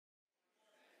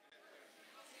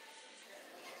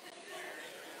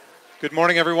Good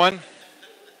morning, everyone.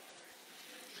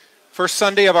 First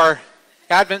Sunday of our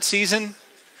Advent season,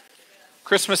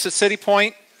 Christmas at City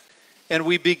Point, and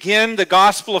we begin the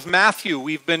Gospel of Matthew.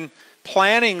 We've been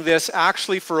planning this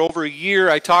actually for over a year.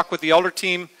 I talked with the elder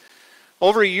team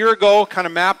over a year ago, kind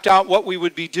of mapped out what we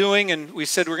would be doing, and we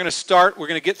said we're going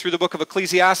to get through the book of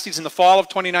Ecclesiastes in the fall of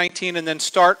 2019 and then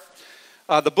start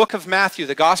the book of Matthew,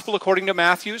 the Gospel according to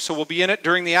Matthew. So we'll be in it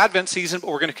during the Advent season, but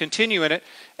we're going to continue in it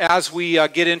as we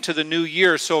get into the new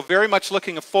year. So very much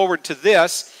looking forward to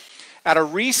this. At a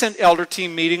recent elder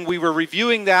team meeting, we were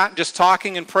reviewing that, just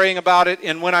talking and praying about it.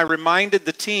 And when I reminded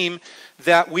the team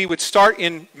that we would start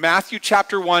in Matthew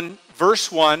chapter 1,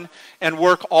 verse 1, and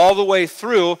work all the way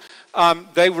through,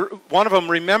 one of them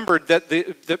remembered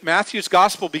that Matthew's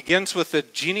gospel begins with the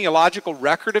genealogical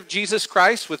record of Jesus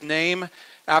Christ, with name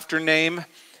after name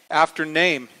after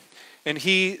name. And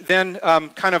he then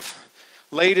kind of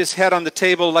laid his head on the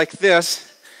table like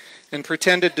this and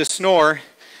pretended to snore.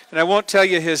 And I won't tell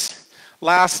you his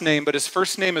last name, but his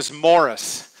first name is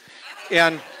Morris.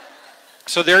 And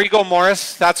so there you go,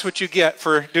 Morris. That's what you get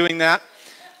for doing that.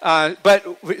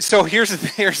 So here's the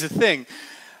thing.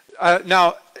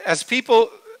 Now, as people,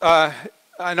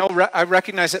 I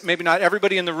recognize that maybe not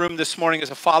everybody in the room this morning is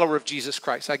a follower of Jesus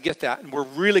Christ. I get that, and we're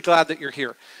really glad that you're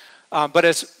here.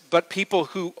 But people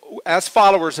who, as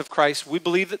followers of Christ, we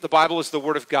believe that the Bible is the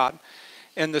Word of God,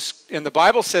 and the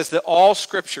Bible says that all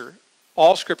Scripture,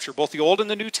 both the Old and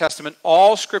the New Testament,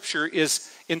 all Scripture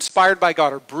is inspired by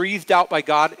God or breathed out by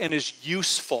God and is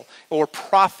useful or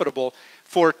profitable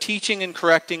for teaching and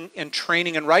correcting and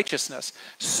training in righteousness.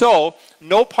 So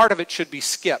no part of it should be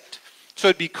skipped. So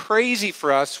it'd be crazy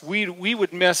for us. We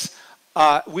would miss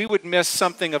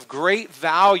something of great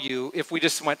value if we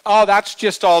just went, oh, that's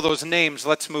just all those names,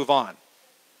 let's move on.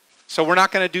 So we're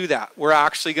not going to do that. We're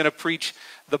actually going to preach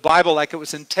the Bible like it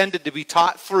was intended to be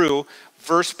taught through,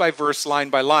 verse by verse, line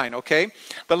by line, okay?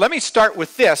 But let me start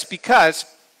with this, because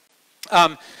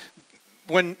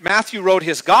when Matthew wrote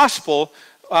his gospel,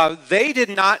 they did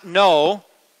not know,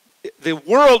 the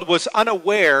world was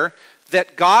unaware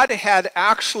that God had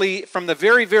actually, from the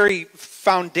very, very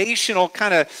foundational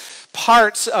kind of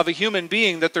parts of a human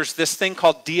being, that there's this thing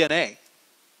called DNA.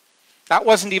 That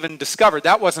wasn't even discovered.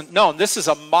 That wasn't known. This is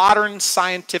a modern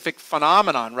scientific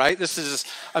phenomenon, right? This is this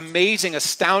amazing,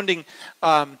 astounding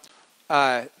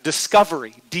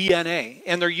discovery, DNA.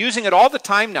 And they're using it all the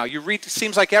time now. You read, it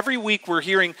seems like every week we're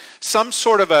hearing some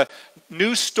sort of a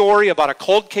news story about a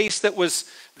cold case that was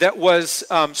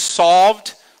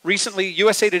solved. Recently,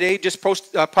 USA Today just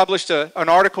published an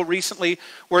article recently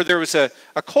where there was a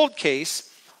cold case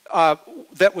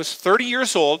that was 30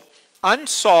 years old,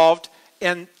 unsolved,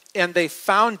 and they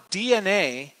found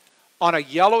DNA on a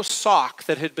yellow sock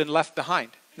that had been left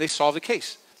behind. They solved the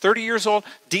case. 30 years old,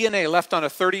 DNA left on a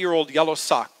 30-year-old yellow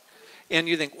sock. And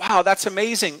you think, wow, that's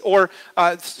amazing. Or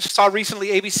saw recently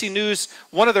ABC News,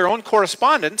 one of their own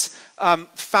correspondents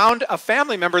found a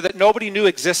family member that nobody knew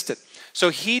existed. So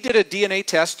he did a DNA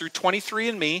test through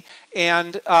 23andMe,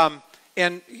 and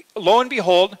lo and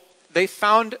behold, they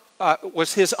found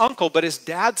was his uncle, but his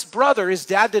dad's brother. His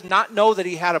dad did not know that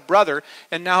he had a brother,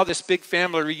 and now this big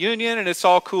family reunion, and it's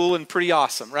all cool and pretty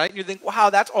awesome, right? You think, wow,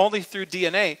 that's only through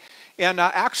DNA. And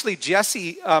actually,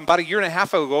 Jesse, about a year and a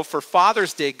half ago, for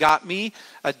Father's Day, got me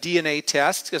a DNA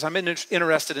test because I'm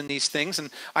interested in these things. And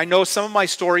I know some of my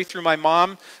story through my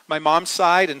mom's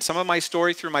side, and some of my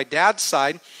story through my dad's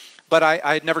side. But I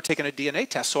had never taken a DNA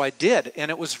test, so I did.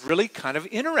 And it was really kind of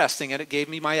interesting, and it gave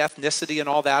me my ethnicity and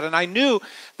all that. And I knew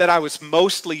that I was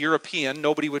mostly European.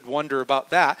 Nobody would wonder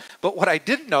about that. But what I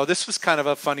didn't know, this was kind of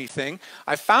a funny thing,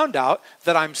 I found out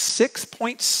that I'm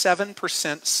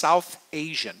 6.7% South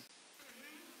Asian.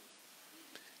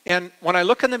 And when I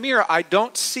look in the mirror, I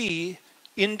don't see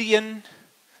Indian.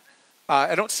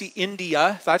 I don't see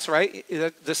India. That's right.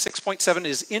 The 6.7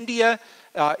 is India.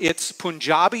 It's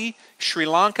Punjabi, Sri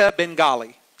Lanka,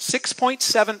 Bengali.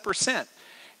 6.7%.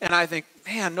 And I think,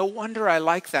 man, no wonder I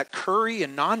like that curry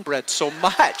and naan bread so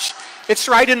much. It's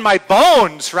right in my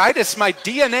bones, right? It's my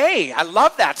DNA. I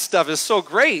love that stuff. It's so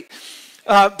great.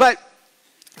 But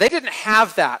they didn't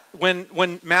have that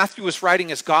when Matthew was writing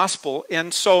his gospel.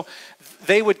 And so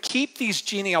they would keep these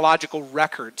genealogical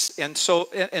records. And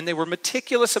they were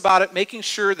meticulous about it, making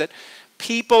sure that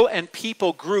people and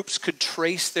people groups could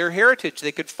trace their heritage.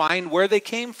 They could find where they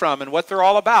came from and what they're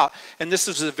all about. And this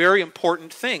is a very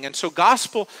important thing. And so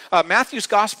Matthew's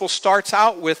gospel starts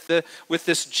out with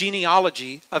this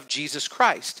genealogy of Jesus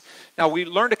Christ. Now, we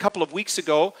learned a couple of weeks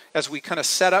ago, as we kind of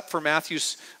set up for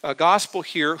Matthew's gospel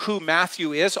here, who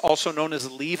Matthew is, also known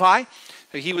as Levi.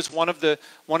 He was one of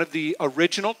the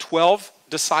original 12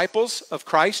 disciples of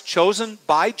Christ, chosen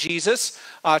by Jesus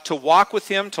to walk with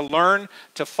him, to learn,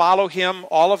 to follow him,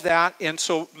 all of that. And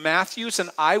so Matthew's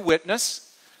an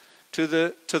eyewitness to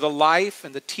the life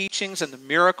and the teachings and the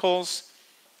miracles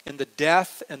and the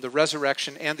death and the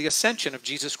resurrection and the ascension of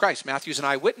Jesus Christ. Matthew's an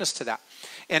eyewitness to that.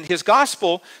 And his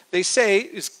gospel, they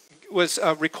say, was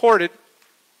recorded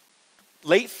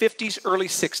late 50s, early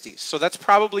 60s. So that's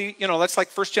probably, that's like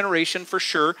first generation for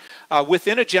sure,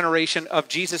 within a generation of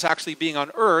Jesus actually being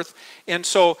on earth. And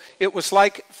so it was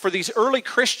like for these early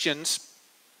Christians,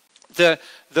 the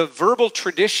verbal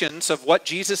traditions of what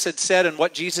Jesus had said and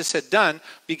what Jesus had done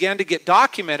began to get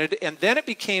documented, and then it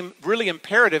became really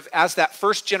imperative as that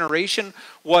first generation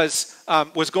was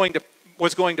going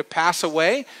to pass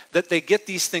away, that they get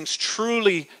these things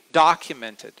truly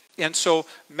documented. And so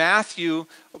Matthew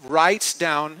writes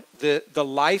down the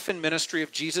life and ministry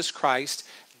of Jesus Christ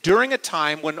during a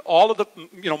time when all of the,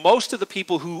 most of the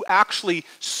people who actually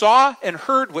saw and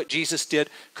heard what Jesus did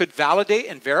could validate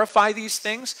and verify these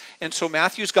things. And so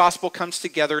Matthew's gospel comes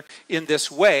together in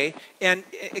this way. And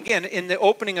again, in the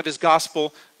opening of his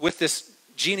gospel with this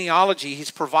genealogy, he's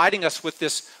providing us with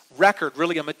this record,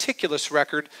 really a meticulous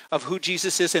record of who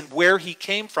Jesus is and where he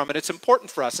came from. And it's important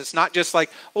for us. It's not just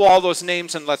like, all those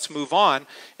names and let's move on.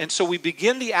 And so we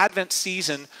begin the Advent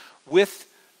season with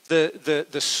the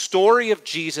story of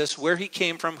Jesus, where he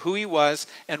came from, who he was,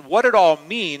 and what it all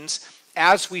means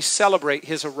as we celebrate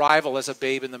his arrival as a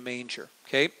babe in the manger.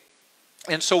 Okay?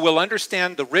 And so we'll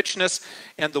understand the richness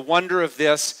and the wonder of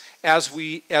this as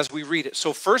we read it.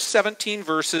 So first 17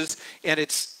 verses, and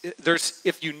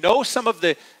if you know some of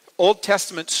the Old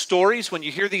Testament stories, when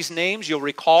you hear these names, you'll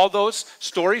recall those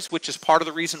stories, which is part of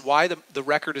the reason why the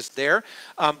record is there.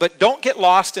 But don't get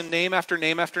lost in name after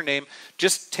name after name.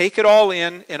 Just take it all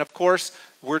in, and of course,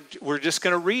 we're just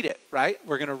going to read it, right?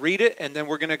 We're going to read it, and then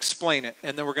we're going to explain it.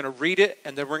 And then we're going to read it,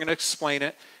 and then we're going to explain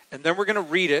it. And then we're going to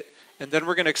read it, and then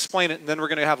we're going to explain it, and then we're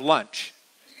going to have lunch.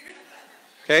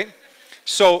 Okay?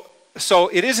 So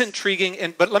it is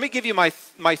intriguing, but let me give you my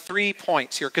 3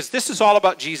 points here, because this is all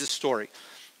about Jesus' story.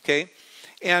 Okay,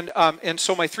 and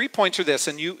so my 3 points are this,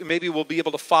 and you maybe will be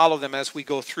able to follow them as we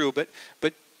go through.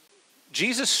 But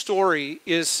Jesus' story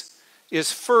is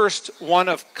first one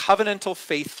of covenantal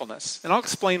faithfulness, and I'll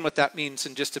explain what that means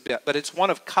in just a bit. But it's one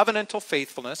of covenantal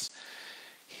faithfulness.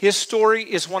 His story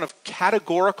is one of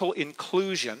categorical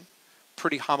inclusion.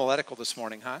 Pretty homiletical this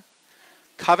morning, huh?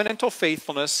 Covenantal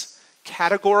faithfulness,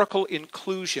 categorical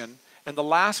inclusion, and the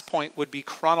last point would be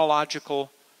chronological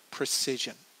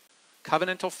precision.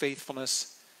 Covenantal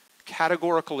faithfulness,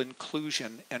 categorical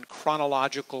inclusion, and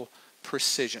chronological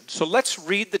precision. So let's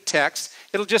read the text.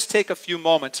 It'll just take a few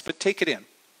moments, but take it in.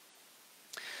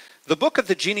 The book of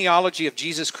the genealogy of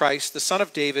Jesus Christ, the son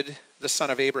of David, the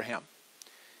son of Abraham.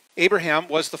 Abraham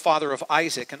was the father of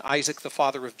Isaac, and Isaac the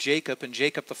father of Jacob, and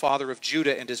Jacob the father of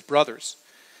Judah and his brothers.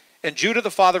 And Judah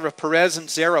the father of Perez and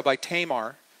Zerah by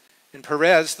Tamar, and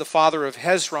Perez the father of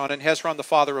Hezron, and Hezron the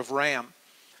father of Ram.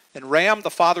 And Ram the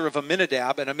father of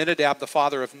Amminadab, and Amminadab the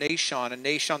father of Nahshon, and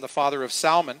Nahshon the father of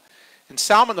Salmon, and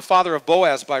Salmon the father of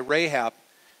Boaz by Rahab,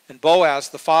 and Boaz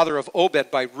the father of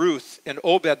Obed by Ruth, and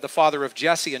Obed the father of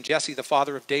Jesse, and Jesse the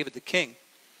father of David the king.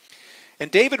 And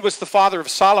David was the father of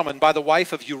Solomon by the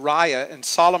wife of Uriah, and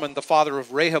Solomon the father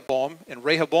of Rehoboam, and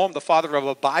Rehoboam the father of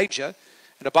Abijah,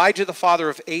 and Abijah the father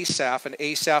of Asaph, and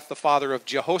Asaph the father of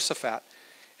Jehoshaphat,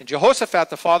 and Jehoshaphat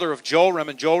the father of Joram,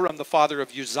 and Joram the father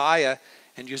of Uzziah,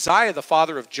 and Uzziah the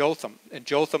father of Jotham, and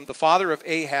Jotham the father of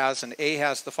Ahaz, and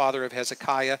Ahaz the father of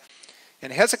Hezekiah,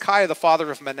 and Hezekiah the father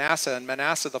of Manasseh, and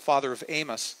Manasseh the father of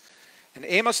Amos, and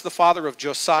Amos the father of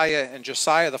Josiah, and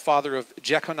Josiah the father of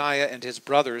Jeconiah and his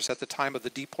brothers at the time of the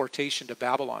deportation to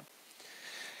Babylon.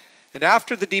 And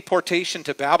after the deportation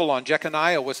to Babylon,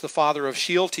 Jeconiah was the father of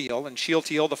Shealtiel, and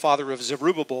Shealtiel the father of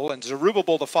Zerubbabel, and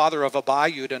Zerubbabel the father of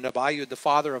Abiud, and Abiud the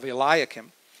father of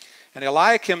Eliakim. And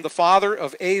Eliakim the father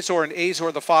of Azor, and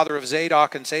Azor the father of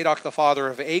Zadok, and Zadok the father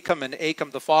of Achim, and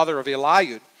Achim the father of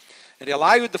Eliud. And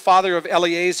Eliud the father of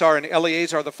Eleazar, and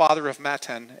Eleazar the father of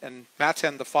Matan, and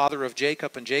Matan the father of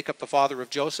Jacob, and Jacob the father of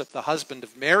Joseph, the husband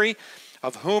of Mary,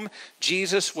 of whom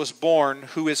Jesus was born,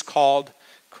 who is called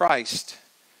Christ.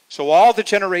 So all the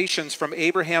generations from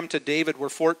Abraham to David were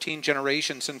 14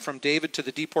 generations, and from David to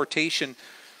the deportation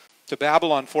to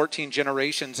Babylon, 14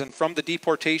 generations, and from the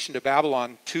deportation to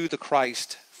Babylon to the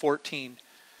Christ, 14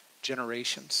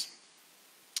 generations.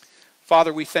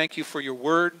 Father, we thank you for your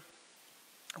word.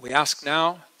 We ask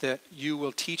now that you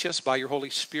will teach us by your Holy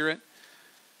Spirit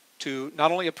to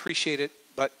not only appreciate it,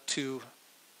 but to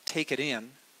take it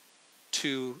in,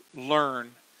 to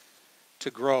learn,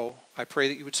 to grow. I pray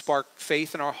that you would spark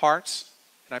faith in our hearts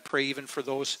And I pray even for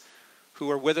those who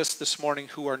are with us this morning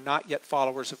who are not yet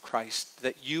followers of Christ,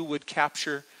 that you would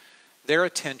capture their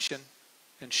attention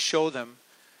and show them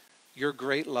your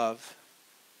great love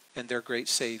and their great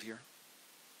Savior,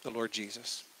 the Lord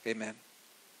Jesus. Amen.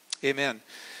 Amen.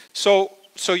 So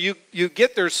you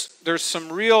get there's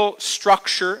some real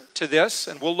structure to this,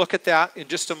 and we'll look at that in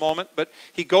just a moment. But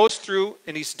he goes through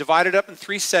and he's divided up in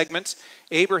 3 segments: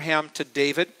 Abraham to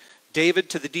David, David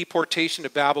to the deportation to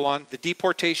Babylon, the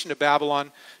deportation to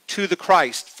Babylon to the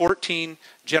Christ, 14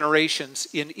 generations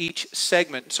in each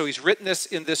segment. So he's written this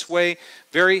in this way.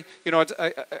 Very,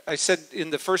 I said in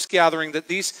the first gathering that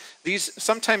these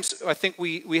sometimes I think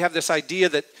we have this idea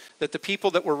that the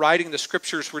people that were writing the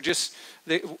scriptures were just,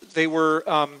 they were,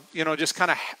 just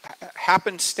kind of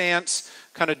happenstance,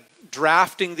 kind of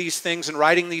drafting these things and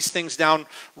writing these things down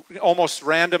almost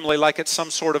randomly like it's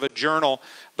some sort of a journal.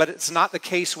 But it's not the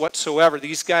case whatsoever.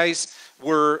 These guys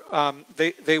were,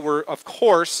 they were, of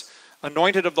course,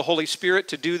 anointed of the Holy Spirit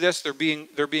to do this. They're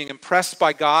being impressed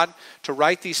by God to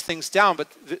write these things down.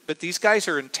 But these guys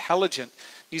are intelligent.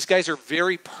 These guys are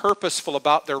very purposeful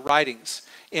about their writings.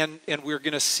 And we're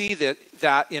going to see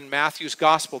that in Matthew's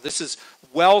gospel. This is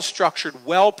well structured,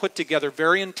 well put together,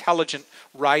 very intelligent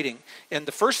writing. And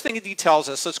the first thing that he tells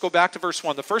us, let's go back to verse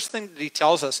 1. The first thing that he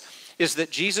tells us is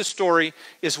that Jesus' story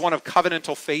is one of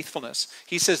covenantal faithfulness.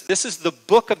 He says this is the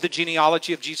book of the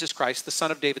genealogy of Jesus Christ, the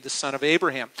son of David, the son of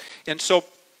Abraham. And so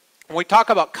when we talk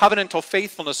about covenantal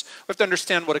faithfulness, we have to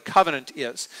understand what a covenant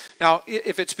is. Now,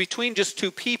 if it's between just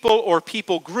 2 people or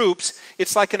people groups,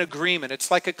 it's like an agreement.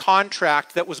 It's like a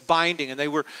contract that was binding. And they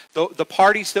were the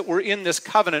parties that were in this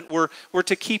covenant were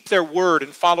to keep their word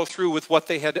and follow through with what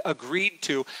they had agreed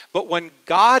to. But when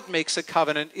God makes a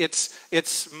covenant,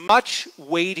 it's much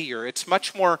weightier. It's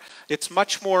much more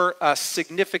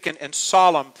significant and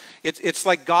solemn. It's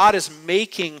like God is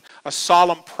making a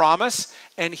solemn promise,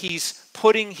 and he's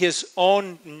putting his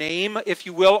own name, if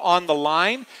you will, on the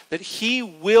line, that he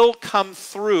will come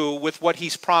through with what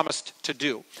he's promised to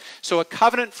do. So a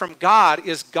covenant from God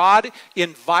is God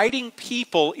inviting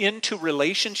people into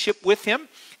relationship with him,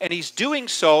 and he's doing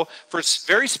so for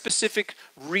very specific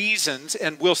reasons,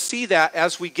 and we'll see that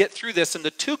as we get through this. And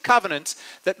the 2 covenants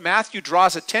that Matthew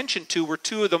draws attention to were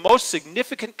 2 of the most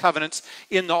significant covenants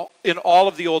in all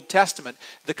of the Old Testament.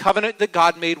 The covenant that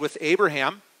God made with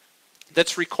Abraham,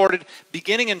 that's recorded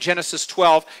beginning in Genesis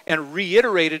 12 and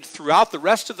reiterated throughout the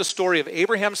rest of the story of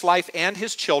Abraham's life and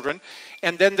his children,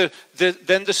 and then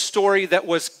the story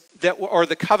or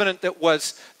the covenant that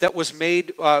was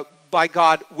made by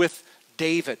God with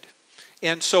David.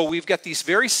 And so we've got these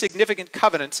very significant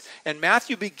covenants, and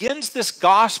Matthew begins this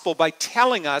gospel by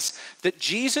telling us that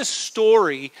Jesus'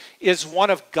 story is one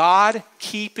of God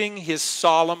keeping his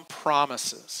solemn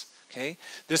promises. Okay,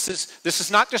 this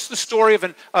is not just the story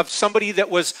of somebody that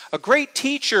was a great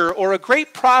teacher or a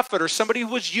great prophet or somebody who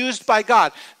was used by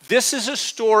God. This is a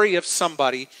story of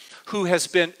somebody who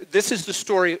this is the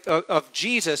story of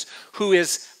Jesus, who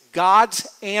is God's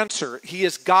answer. He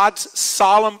is God's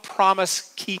solemn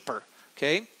promise keeper.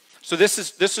 Okay, so this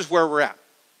is where we're at.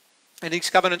 And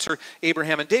these covenants are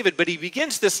Abraham and David. But he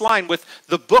begins this line with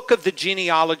the book of the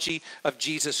genealogy of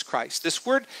Jesus Christ. This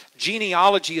word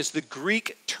genealogy is the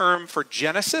Greek term for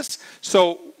Genesis.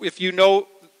 So if you know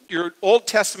your Old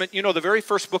Testament, you know the very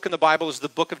first book in the Bible is the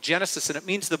book of Genesis, and it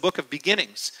means the book of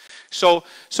beginnings. So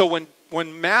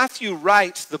when Matthew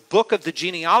writes the book of the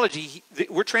genealogy,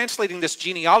 we're translating this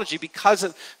genealogy because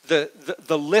of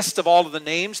the list of all of the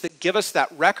names that give us that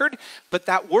record. But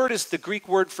that word is the Greek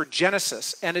word for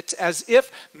Genesis. And it's as if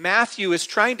Matthew is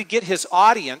trying to get his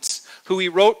audience, who he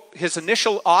wrote his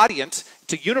initial audience,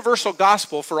 to universal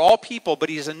gospel for all people, but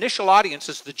his initial audience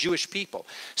is the Jewish people.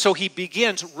 So he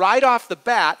begins right off the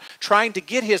bat trying to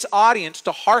get his audience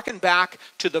to hearken back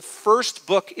to the first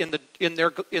book in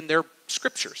their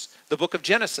scriptures, the book of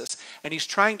Genesis. And he's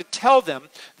trying to tell them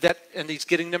that, and he's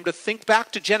getting them to think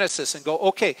back to Genesis and go,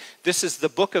 okay, this is the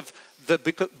book of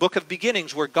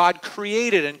beginnings, where God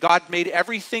created and God made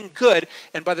everything good.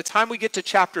 And by the time we get to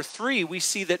chapter 3, we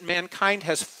see that mankind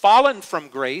has fallen from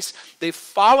grace. They've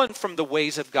fallen from the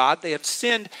ways of God. They have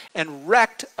sinned and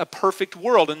wrecked a perfect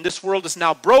world. And this world is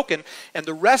now broken. And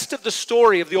the rest of the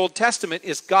story of the Old Testament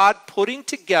is God putting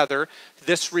together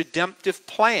this redemptive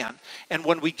plan. And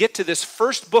when we get to this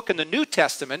first book in the New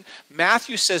Testament,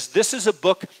 Matthew says this is a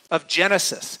book of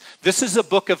Genesis. This is a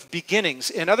book of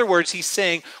beginnings. In other words, he's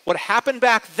saying what happened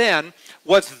back then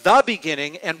was the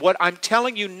beginning, and what I'm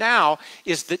telling you now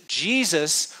is that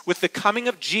Jesus, with the coming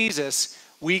of Jesus,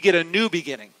 we get a new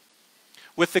beginning.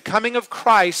 with the coming of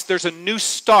Christ, there's a new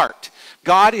start.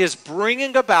 God is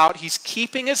bringing about, he's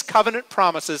keeping his covenant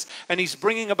promises, and he's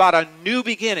bringing about a new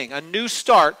beginning, a new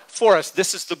start for us.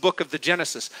 This is the book of the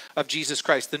Genesis of Jesus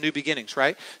Christ, the new beginnings,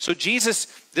 right? So Jesus,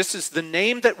 this is the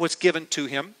name that was given to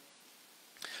him,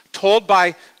 told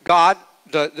by God,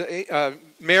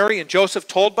 Mary and Joseph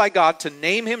told by God to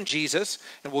name him Jesus,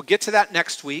 and we'll get to that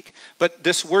next week. But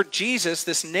this word Jesus,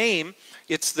 this name,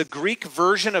 it's the Greek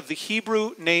version of the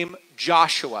Hebrew name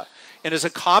Joshua, and is a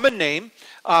common name,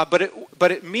 but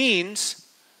it means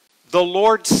the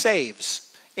Lord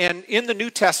saves. And in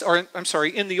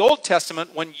the in the Old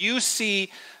Testament, when you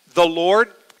see the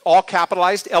Lord, all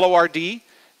capitalized, L-O-R-D,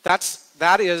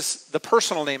 that is the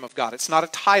personal name of God. It's not a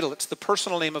title, it's the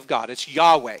personal name of God. It's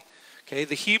Yahweh. Okay,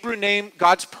 the Hebrew name,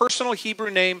 God's personal Hebrew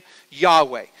name,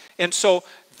 Yahweh. And so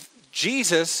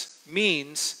Jesus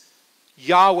means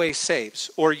Yahweh saves,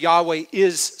 or Yahweh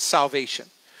is salvation.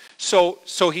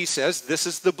 So he says, this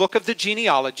is the book of the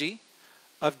genealogy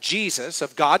of Jesus,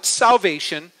 of God's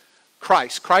salvation,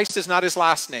 Christ. Christ is not his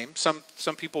last name. Some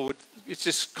people would, it's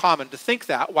just common to think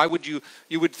that. Why would you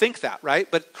would think that, right?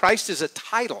 But Christ is a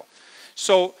title.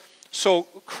 So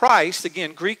Christ,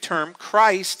 again, Greek term,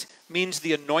 Christ means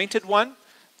the anointed one.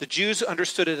 The Jews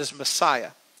understood it as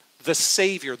Messiah, the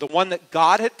Savior, the one that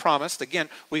God had promised. Again,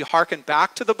 we hearken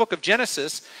back to the book of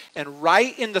Genesis, and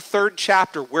right in the 3rd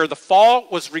chapter where the fall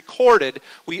was recorded,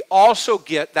 we also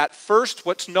get that first,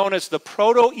 what's known as the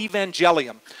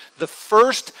proto-evangelium, the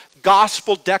first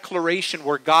gospel declaration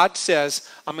where God says,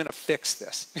 I'm going to fix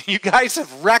this. You guys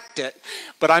have wrecked it,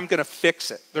 but I'm going to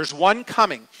fix it. There's one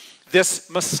coming, this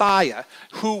Messiah,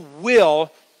 who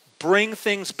will bring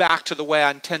things back to the way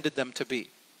I intended them to be.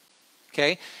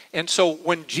 Okay? And so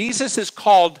when Jesus is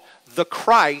called the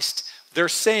Christ, they're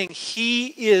saying he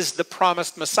is the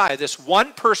promised Messiah, this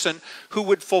one person who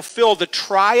would fulfill the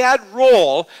triad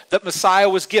role that Messiah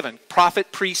was given,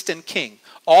 prophet, priest, and king.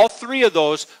 All three of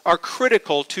those are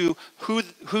critical to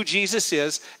who Jesus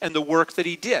is and the work that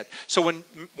he did. So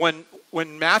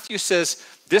when Matthew says,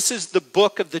 this is the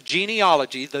book of the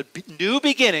genealogy, the new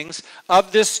beginnings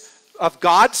of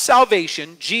God's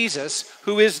salvation, Jesus,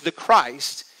 who is the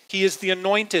Christ, he is the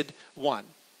anointed one.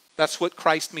 That's what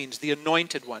Christ means, the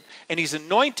anointed one. And he's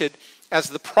anointed as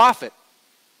the prophet.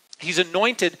 He's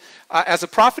anointed, as a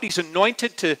prophet, he's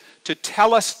anointed to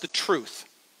tell us the truth.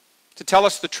 To tell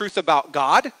us the truth about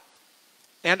God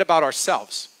and about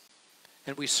ourselves.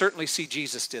 And we certainly see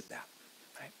Jesus did that.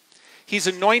 Right? He's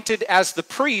anointed as the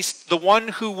priest, the one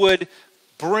who would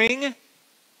bring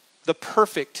the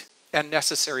perfect and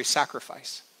necessary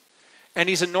sacrifice. And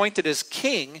he's anointed as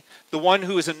king, the one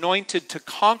who is anointed to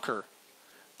conquer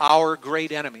our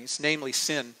great enemies, namely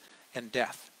sin and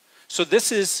death. So this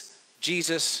is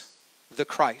Jesus the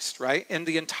Christ, right? And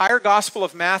the entire Gospel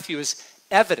of Matthew is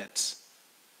evidence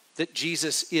that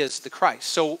Jesus is the Christ.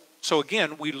 So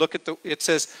again, we look at it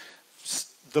says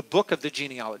the book of the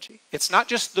genealogy. It's not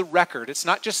just the record. It's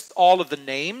not just all of the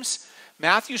names.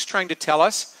 Matthew's trying to tell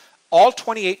us all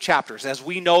 28 chapters, as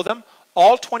we know them,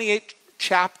 all 28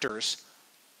 chapters,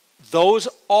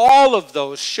 all of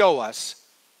those show us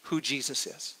who Jesus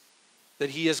is.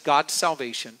 That he is God's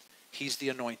salvation. He's the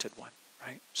anointed one.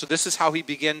 Right? So this is how he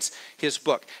begins his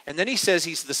book. And then he says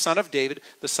he's the son of David,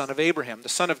 the son of Abraham. The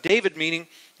son of David, meaning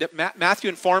that Matthew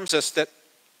informs us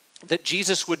that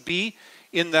Jesus would be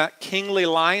in the kingly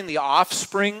line, the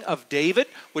offspring of David,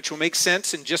 which will make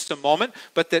sense in just a moment,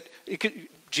 but that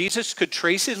Jesus could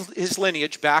trace his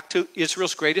lineage back to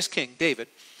Israel's greatest king, David.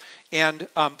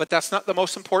 But that's not the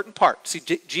most important part. See,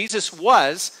 Jesus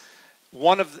was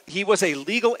he was a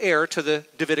legal heir to the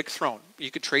Davidic throne.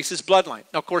 You could trace his bloodline.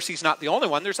 Now, of course, he's not the only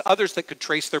one. There's others that could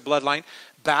trace their bloodline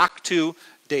back to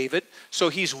David. So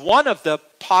he's one of the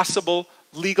possible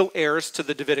legal heirs to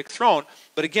the Davidic throne.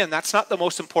 But again, that's not the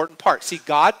most important part. See,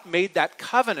 God made that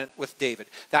covenant with David,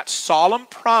 that solemn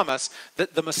promise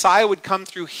that the Messiah would come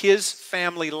through his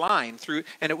family line,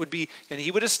 and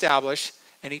he would establish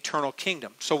an eternal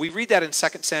kingdom. So we read that in 2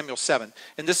 Samuel 7,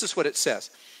 and this is what it says.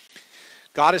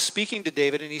 God is speaking to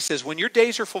David, and he says, when your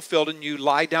days are fulfilled and you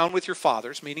lie down with your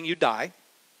fathers, meaning you die,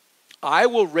 I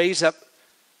will raise up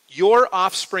your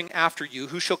offspring after you,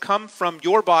 who shall come from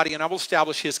your body, and I will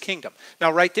establish his kingdom.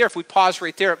 Now, right there, if we pause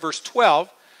right there at verse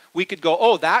 12, we could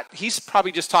go, he's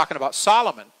probably just talking about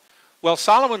Solomon. Well,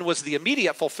 Solomon was the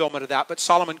immediate fulfillment of that, but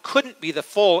Solomon couldn't be the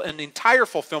full and entire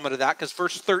fulfillment of that, because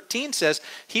verse 13 says,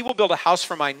 he will build a house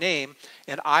for my name,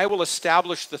 and I will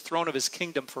establish the throne of his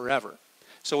kingdom forever.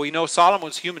 So we know Solomon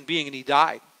was a human being, and he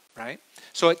died, right?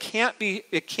 So it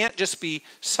can't just be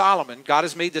Solomon. God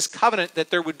has made this covenant that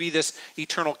there would be this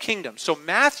eternal kingdom. So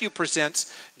Matthew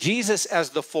presents Jesus as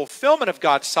the fulfillment of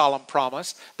God's solemn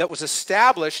promise that was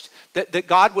established, that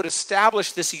God would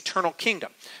establish this eternal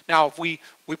kingdom. Now, if we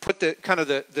put the kind of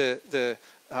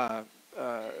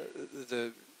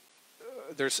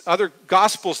there's other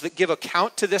gospels that give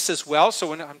account to this as well.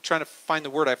 So when I'm trying to find the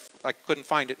word, I couldn't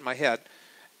find it in my head.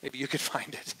 Maybe you could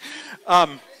find it.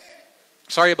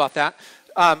 Sorry about that.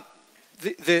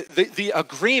 The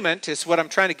agreement is what I'm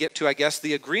trying to get to, I guess.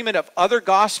 The agreement of other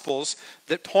gospels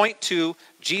that point to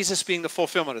Jesus being the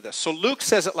fulfillment of this. So Luke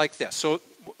says it like this. So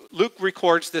Luke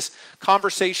records this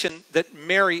conversation that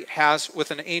Mary has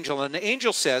with an angel. And the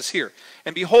angel says here,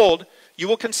 "And behold, you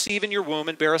will conceive in your womb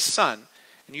and bear a son,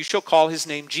 and you shall call his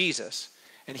name Jesus.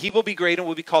 And he will be great and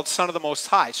will be called Son of the Most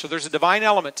High." So there's a divine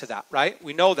element to that, right?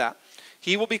 We know that.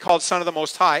 He will be called Son of the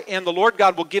Most High, and the Lord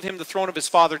God will give him the throne of his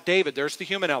father David. There's the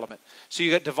human element. So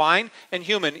you got divine and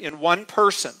human in one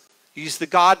person. He's the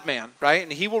God-man, right?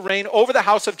 And he will reign over the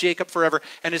house of Jacob forever,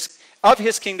 and of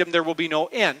his kingdom there will be no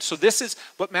end. So this is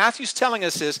what Matthew's telling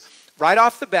us is, right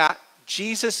off the bat,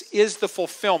 Jesus is the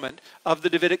fulfillment of the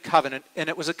Davidic covenant, and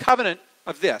it was a covenant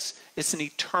of this. It's an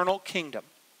eternal kingdom.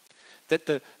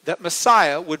 That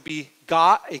Messiah would be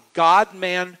God, a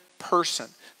God-man person.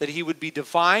 That he would be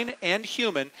divine and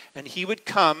human, and he would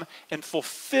come and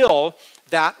fulfill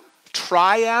that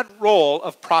triad role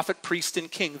of prophet, priest,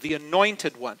 and king, the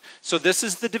anointed one. So this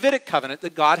is the Davidic covenant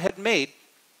that God had made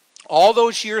all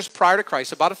those years prior to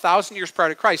Christ, about 1,000 years prior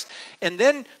to Christ. And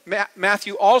then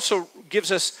Matthew also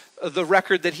gives us the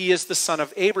record that he is the son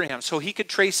of Abraham. So he could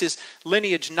trace his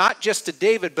lineage not just to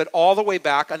David, but all the way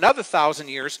back another 1,000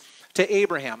 years to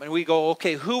Abraham. And we go,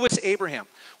 okay, who was Abraham?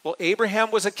 Well,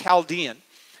 Abraham was a Chaldean.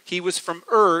 He was from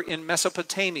Ur in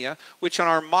Mesopotamia, which on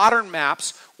our modern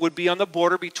maps would be on the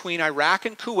border between Iraq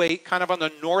and Kuwait, kind of on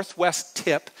the northwest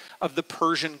tip of the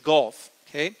Persian Gulf.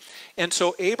 Okay? And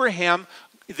so Abraham,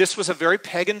 this was a very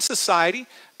pagan society.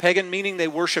 Pagan meaning they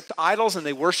worshipped idols and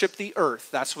they worshipped the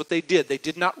earth. That's what they did. They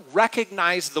did not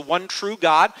recognize the one true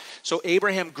God. So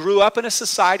Abraham grew up in a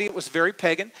society that was very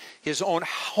pagan. His own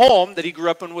home that he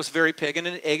grew up in was very pagan,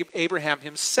 and Abraham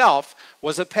himself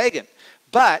was a pagan.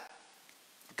 But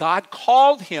God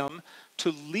called him to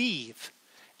leave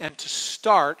and to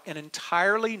start an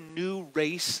entirely new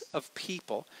race of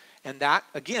people. And that,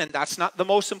 again, that's not the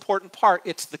most important part.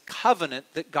 It's the covenant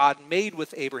that God made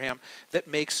with Abraham that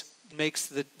makes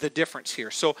the difference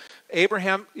here. So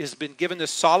Abraham has been given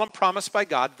this solemn promise by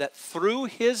God that through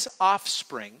his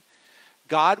offspring,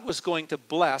 God was going to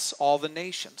bless all the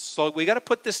nations. So we got to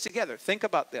put this together. Think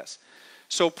about this.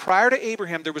 So prior to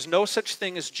Abraham, there was no such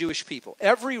thing as Jewish people.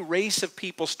 Every race of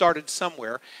people started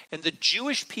somewhere, and the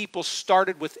Jewish people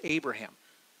started with Abraham.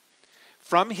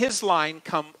 From his line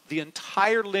come the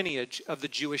entire lineage of the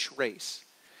Jewish race.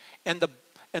 And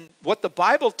what the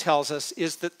Bible tells us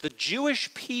is that the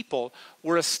Jewish people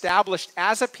were established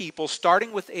as a people,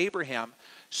 starting with Abraham,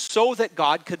 so that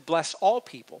God could bless all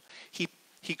people.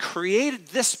 He created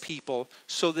this people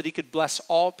so that he could bless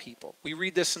all people. We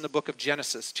read this in the book of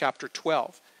Genesis, chapter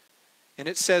 12. And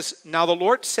it says, "Now the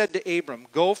Lord said to Abram,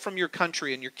 go from your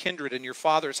country and your kindred and your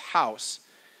father's house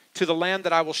to the land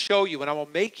that I will show you, and I will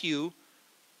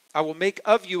make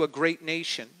of you a great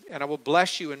nation, and I will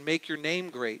bless you and make your name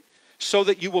great, so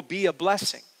that you will be a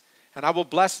blessing. And I will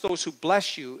bless those who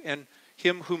bless you, and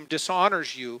him whom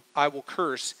dishonors you I will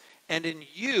curse. And in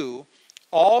you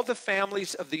all the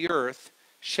families of the earth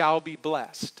shall be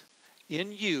blessed."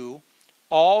 In you,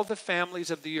 all the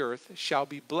families of the earth shall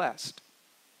be blessed.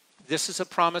 This is a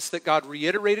promise that God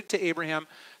reiterated to Abraham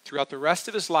throughout the rest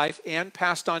of his life and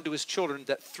passed on to his children,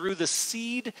 that through the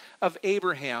seed of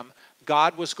Abraham,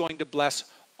 God was going to bless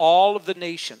all of the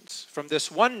nations. From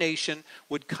this one nation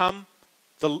would come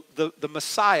the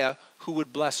Messiah who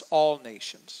would bless all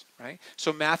nations. Right?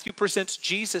 So Matthew presents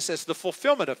Jesus as the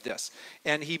fulfillment of this.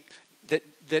 And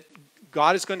that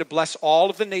God is going to bless all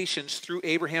of the nations through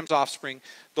Abraham's offspring,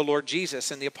 the Lord Jesus.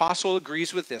 And the apostle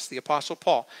agrees with this, the apostle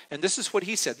Paul. And this is what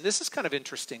he said. And this is kind of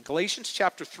interesting. Galatians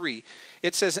chapter 3,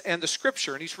 it says, "And the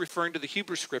scripture," and he's referring to the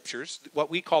Hebrew scriptures, what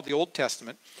we call the Old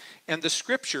Testament, "and the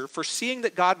scripture, foreseeing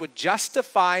that God would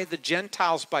justify the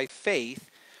Gentiles by faith,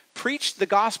 preached the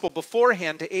gospel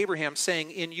beforehand to Abraham,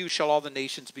 saying, in you shall all the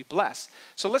nations be blessed."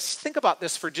 So let's think about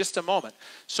this for just a moment.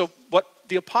 So what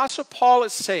the apostle Paul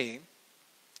is saying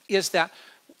is that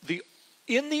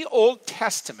in the Old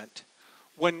Testament,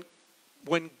 when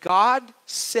God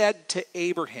said to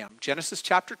Abraham, Genesis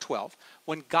chapter 12,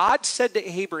 when God said to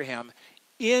Abraham,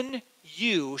 "In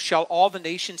you shall all the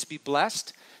nations be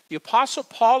blessed," the apostle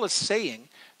Paul is saying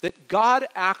that God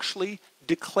actually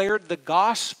declared the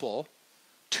gospel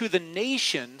to the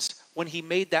nations when he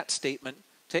made that statement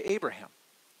to Abraham.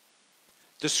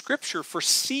 The scripture,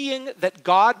 foreseeing that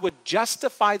God would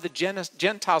justify the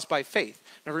Gentiles by faith.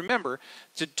 Now remember,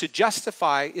 to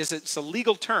justify it's a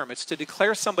legal term. It's to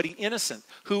declare somebody innocent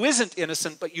who isn't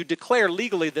innocent, but you declare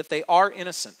legally that they are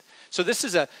innocent. So this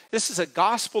is a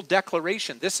gospel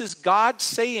declaration. This is God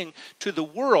saying to the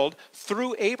world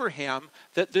through Abraham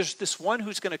that there's this one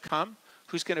who's going to come,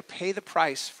 who's going to pay the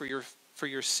price for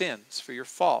your sins, for your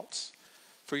faults,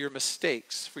 for your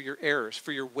mistakes, for your errors,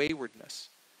 for your waywardness.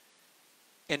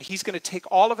 And he's going to take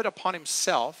all of it upon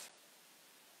himself,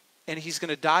 and he's going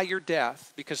to die your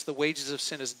death because the wages of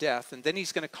sin is death. And then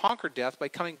he's going to conquer death by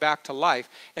coming back to life.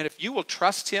 And if you will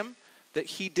trust him that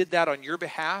he did that on your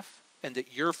behalf and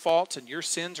that your faults and your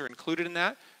sins are included in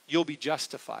that, you'll be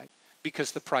justified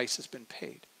because the price has been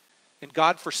paid. And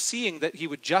God, foreseeing that he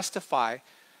would justify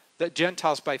the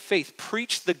Gentiles by faith,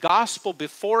 preached the gospel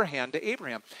beforehand to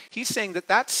Abraham. He's saying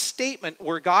that statement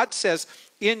where God says,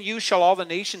 "In you shall all the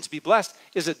nations be blessed,"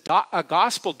 is a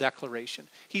gospel declaration.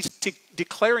 He's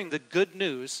declaring the good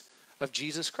news of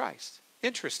Jesus Christ.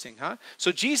 Interesting, huh?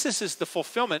 So Jesus is the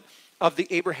fulfillment of the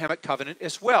Abrahamic covenant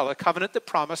as well, a covenant that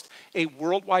promised a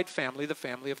worldwide family, the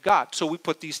family of God. So we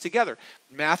put these together.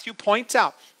 Matthew points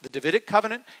out the Davidic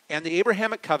covenant and the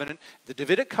Abrahamic covenant. The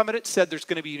Davidic covenant said there's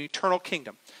going to be an eternal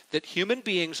kingdom, that human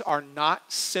beings are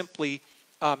not simply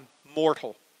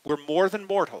mortal. We're more than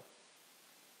mortal,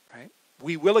 right?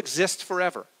 We will exist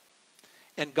forever.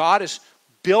 And God is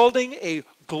building a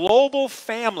global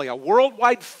family, a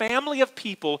worldwide family of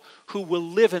people who will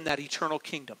live in that eternal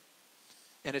kingdom.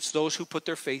 And it's those who put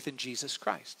their faith in Jesus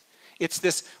Christ. It's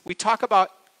this, we talk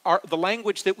about the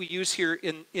language that we use here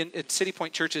in City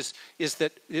Point churches is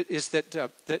that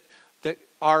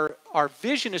our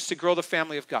vision is to grow the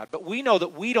family of God. But we know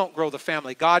that we don't grow the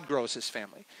family. God grows his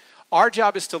family. Our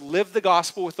job is to live the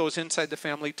gospel with those inside the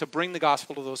family, to bring the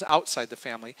gospel to those outside the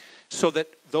family, so that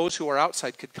those who are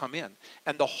outside could come in.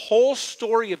 And the whole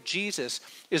story of Jesus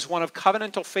is one of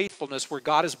covenantal faithfulness where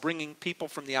God is bringing people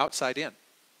from the outside in.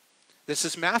 This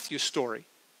is Matthew's story.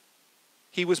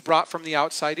 He was brought from the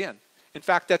outside in. In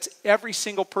fact, that's every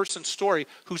single person's story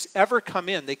who's ever come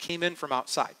in. They came in from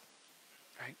outside.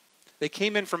 Right? They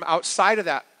came in from outside of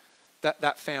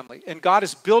that family. And God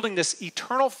is building this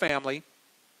eternal family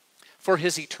for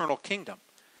his eternal kingdom.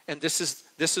 And this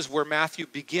is where Matthew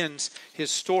begins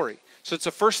his story. So it's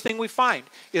the first thing we find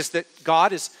is that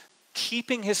God is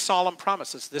keeping his solemn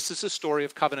promises. This is a story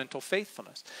of covenantal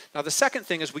faithfulness. Now, the second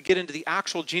thing as we get into the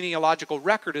actual genealogical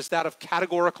record is that of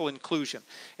categorical inclusion.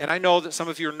 And I know that some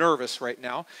of you are nervous right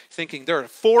now, thinking there are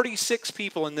 46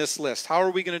 people in this list. How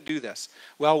are we going to do this?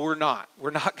 Well, we're not. We're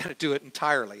not going to do it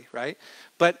entirely, right?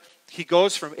 But he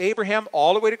goes from Abraham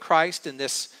all the way to Christ in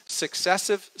this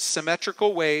successive,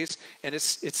 symmetrical ways. And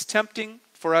it's tempting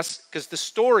for us because the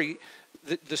story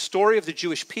of the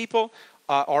Jewish people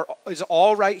is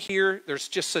all right here. There's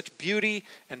just such beauty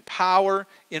and power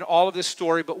in all of this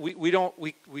story, but we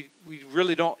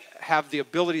really don't have the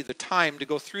ability, the time to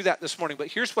go through that this morning. But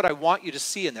here's what I want you to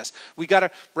see in this. We got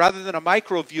to, rather than a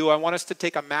micro view, I want us to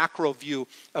take a macro view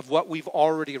of what we've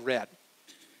already read.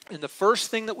 And the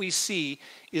first thing that we see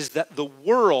is that the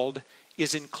world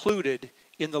is included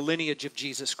in the lineage of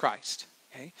Jesus Christ.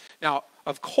 Okay? Now,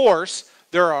 of course,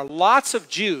 there are lots of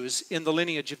Jews in the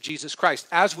lineage of Jesus Christ,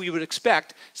 as we would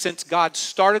expect, since God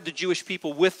started the Jewish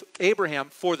people with Abraham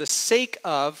for the sake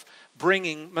of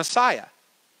bringing Messiah.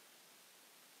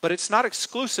 But it's not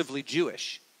exclusively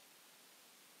Jewish.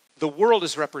 The world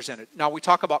is represented. Now, we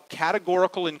talk about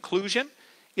categorical inclusion.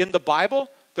 In the Bible,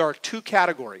 there are two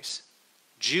categories: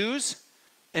 Jews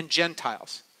and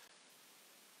Gentiles.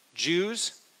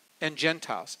 Jews and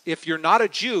Gentiles. If you're not a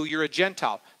Jew, you're a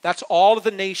Gentile. That's all of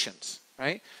the nations.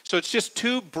 Right? So it's just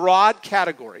two broad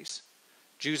categories,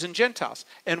 Jews and Gentiles.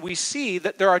 And we see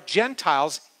that there are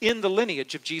Gentiles in the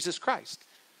lineage of Jesus Christ.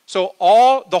 So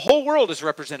the whole world is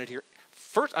represented here.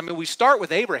 First, we start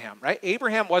with Abraham, right?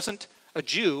 Abraham wasn't a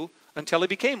Jew until he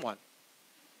became one.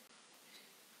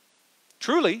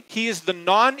 Truly, he is the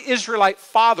non-Israelite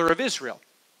father of Israel.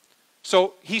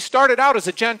 So he started out as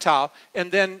a Gentile,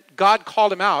 and then God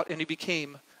called him out, and he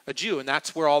became a Jew, and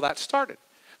that's where all that started.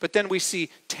 But then we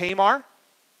see Tamar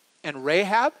and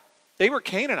Rahab, they were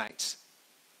Canaanites.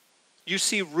 You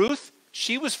see Ruth,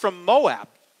 she was from Moab,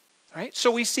 right? So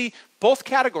we see both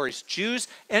categories, Jews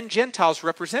and Gentiles,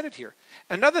 represented here.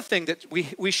 Another thing that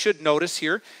we should notice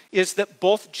here is that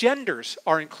both genders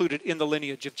are included in the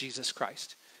lineage of Jesus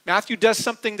Christ. Matthew does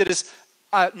something that is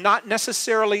not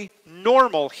necessarily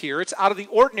normal here. It's out of the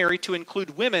ordinary to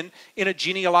include women in a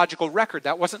genealogical record.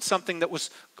 That wasn't something that was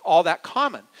all that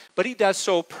common. But he does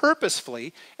so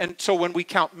purposefully. And so when we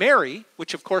count Mary,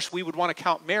 which of course we would want to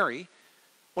count Mary,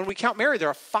 when we count Mary, there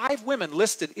are 5 women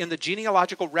listed in the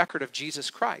genealogical record of Jesus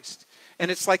Christ. And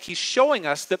it's like he's showing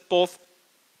us that both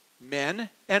men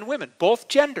and women, both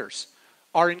genders,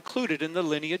 are included in the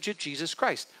lineage of Jesus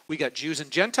Christ. We got Jews and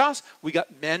Gentiles, we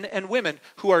got men and women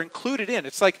who are included in.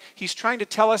 It's like he's trying to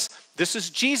tell us this is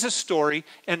Jesus' story,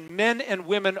 and men and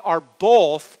women are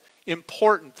both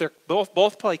important. They're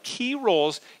both play key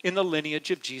roles in the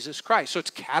lineage of Jesus Christ. So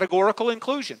it's categorical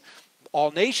inclusion.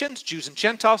 All nations, Jews and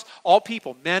Gentiles, all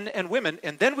people, men and women.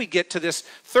 And then we get to this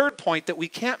third point that we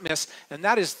can't miss, and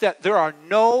that is that there are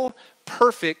no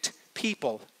perfect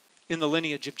people in the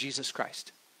lineage of Jesus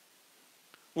Christ.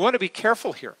 We want to be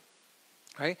careful here,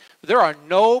 right? There are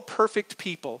no perfect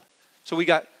people. So we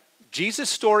got Jesus'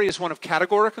 story is one of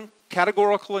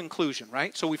categorical inclusion,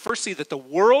 right? So we first see that the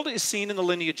world is seen in the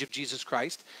lineage of Jesus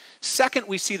Christ. Second,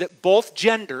 we see that both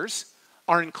genders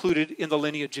are included in the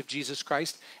lineage of Jesus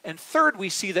Christ. And third, we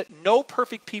see that no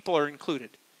perfect people are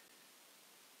included.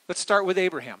 Let's start with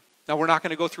Abraham. Now, we're not going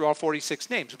to go through all 46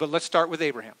 names, but let's start with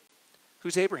Abraham.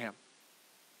 Who's Abraham?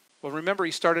 Well, remember,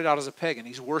 he started out as a pagan.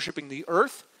 He's worshiping the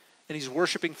earth, and he's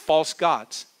worshiping false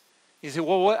gods. You say,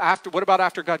 well, what about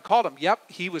after God called him?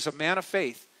 Yep, he was a man of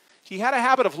faith. He had a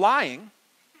habit of lying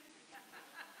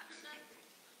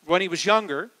when he was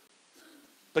younger,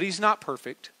 but he's not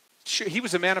perfect. Sure, he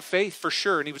was a man of faith for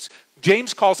sure, and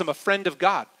James calls him a friend of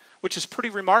God, which is pretty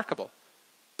remarkable.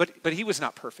 But he was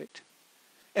not perfect.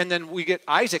 And then we get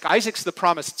Isaac. Isaac's the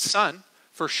promised son,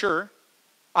 for sure.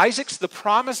 Isaac's the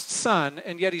promised son,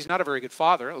 and yet he's not a very good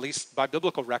father. At least by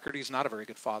biblical record, he's not a very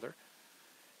good father.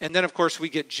 And then, of course, we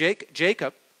get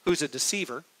Jacob, who's a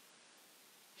deceiver.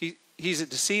 He's a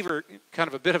deceiver, kind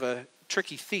of a bit of a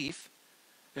tricky thief,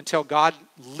 until God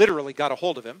literally got a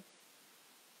hold of him.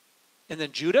 And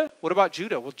then Judah? What about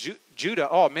Judah? Well, Judah,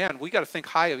 oh man, we got to think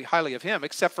highly of him,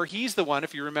 except for he's the one,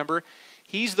 if you remember,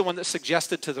 he's the one that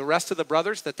suggested to the rest of the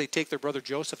brothers that they take their brother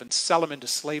Joseph and sell him into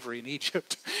slavery in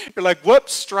Egypt. You're like,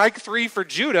 whoops, strike 3 for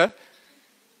Judah.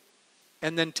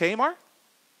 And then Tamar?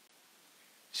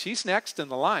 She's next in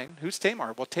the line. Who's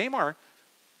Tamar? Well, Tamar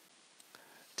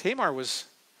was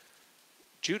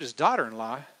Judah's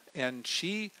daughter-in-law, and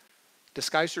she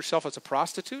disguised herself as a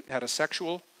prostitute, had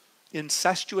a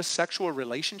incestuous sexual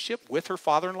relationship with her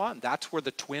father-in-law, and that's where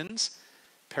the twins,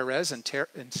 Perez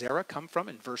and Zerah, come from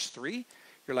in verse 3.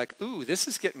 You're like, ooh, this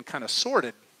is getting kind of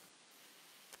sordid.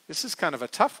 This is kind of a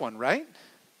tough one, right?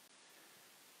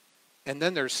 And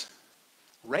then there's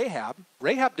Rahab.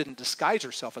 Rahab didn't disguise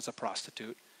herself as a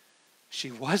prostitute. She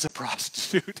was a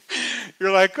prostitute.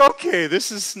 You're like, okay,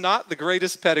 this is not the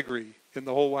greatest pedigree in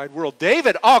the whole wide world.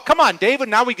 David, oh, come on, David.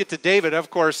 Now we get to David. Of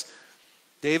course,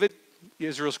 David,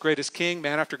 Israel's greatest king,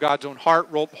 man after God's own heart,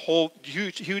 wrote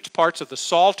huge parts of the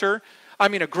Psalter. I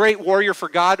mean, a great warrior for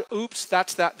God. Oops,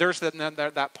 that's that. There's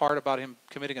that part about him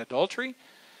committing adultery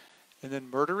and then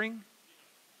murdering,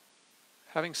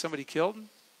 having somebody killed.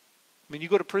 I mean, you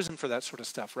go to prison for that sort of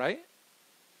stuff, right?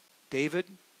 David,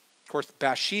 of course,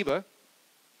 Bathsheba.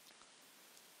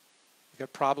 You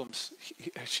got problems.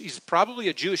 She's probably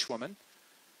a Jewish woman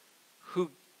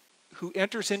who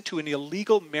enters into an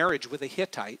illegal marriage with a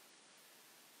Hittite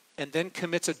and then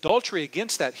commits adultery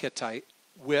against that Hittite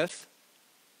with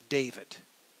David.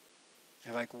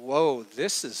 You're like, whoa,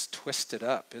 this is twisted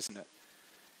up, isn't it?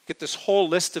 Get this whole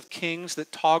list of kings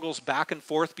that toggles back and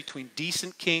forth between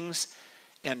decent kings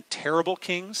and terrible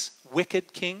kings,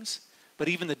 wicked kings. But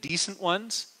even the decent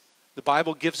ones, the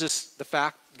Bible tells us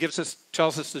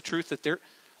the truth that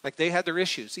they had their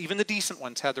issues. Even the decent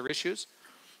ones had their issues.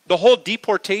 The whole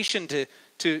deportation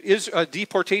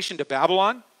to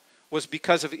Babylon was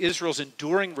because of Israel's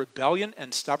enduring rebellion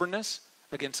and stubbornness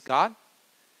against God.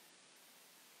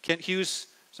 Kent Hughes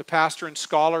is a pastor and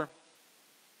scholar.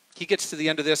 He gets to the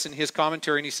end of this in his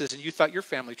commentary and he says, and you thought your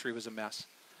family tree was a mess.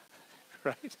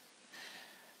 Right?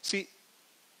 See,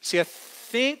 I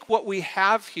think what we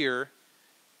have here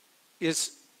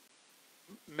is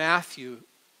Matthew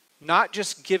not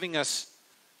just giving us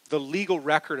the legal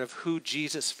record of who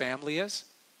Jesus' family is.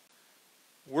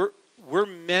 We're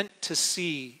meant to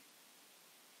see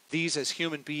these as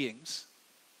human beings,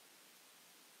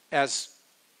 as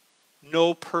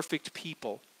no perfect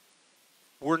people.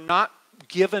 We're not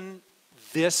given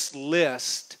this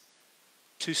list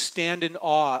to stand in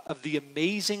awe of the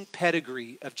amazing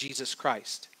pedigree of Jesus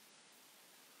Christ.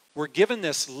 We're given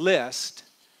this list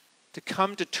to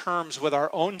come to terms with our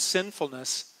own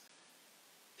sinfulness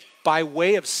by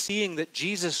way of seeing that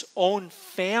Jesus' own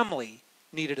family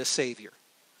needed a Savior.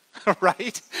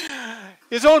 Right?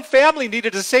 His own family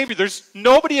needed a Savior. There's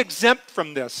nobody exempt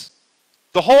from this.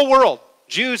 The whole world,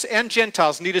 Jews and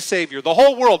Gentiles, need a Savior. The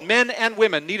whole world, men and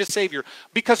women, need a Savior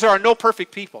because there are no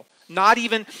perfect people. Not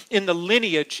even in the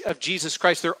lineage of Jesus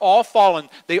Christ. They're all fallen.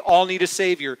 They all need a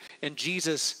Savior. And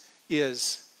Jesus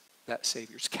is that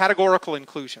Savior. It's categorical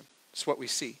inclusion. It's what we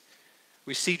see.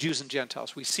 We see Jews and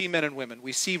Gentiles. We see men and women.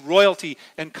 We see royalty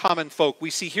and common folk. We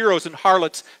see heroes and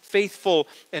harlots, faithful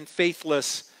and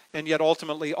faithless, and yet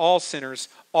ultimately all sinners,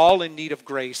 all in need of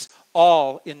grace,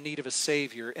 all in need of a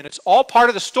Savior. And it's all part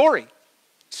of the story.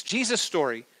 It's Jesus'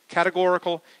 story,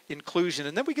 categorical inclusion.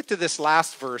 And then we get to this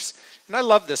last verse, and I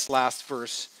love this last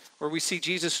verse, where we see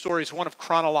Jesus' story as one of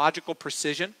chronological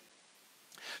precision.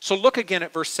 So look again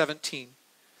at verse 17.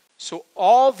 So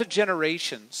all the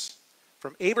generations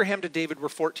from Abraham to David were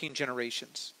 14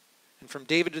 generations. And from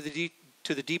David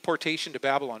to the deportation to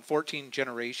Babylon, 14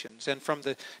 generations. And from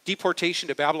the deportation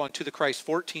to Babylon to the Christ,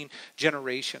 14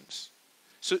 generations.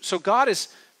 So God,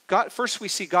 first we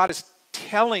see God is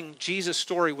telling Jesus'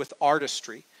 story with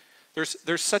artistry. There's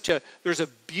a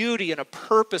beauty and a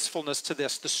purposefulness to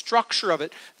this. The structure of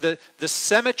it, the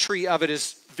symmetry of it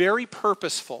is very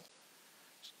purposeful.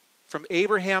 From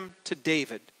Abraham to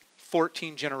David,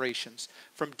 14 generations.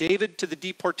 From David to the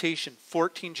deportation,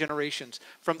 14 generations.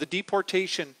 From the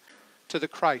deportation to the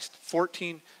Christ,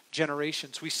 14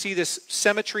 generations. We see this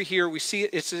symmetry here. We see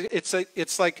it.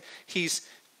 It's like he's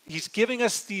giving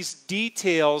us these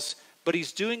details, but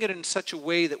he's doing it in such a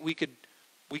way that we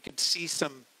could see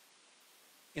some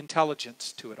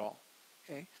intelligence to it all.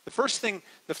 Okay? The first thing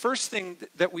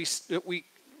that we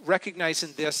recognize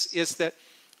in this is that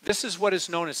this is what is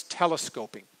known as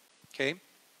telescoping. Okay?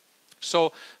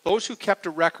 So those who kept a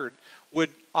record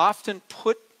would often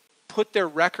put their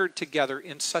record together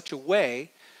in such a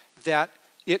way that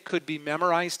it could be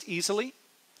memorized easily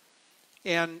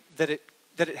and that it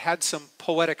had some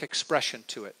poetic expression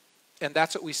to it. And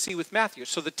that's what we see with Matthew.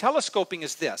 So the telescoping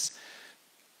is this.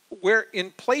 Where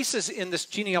in places in this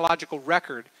genealogical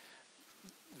record,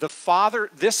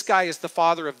 this guy is the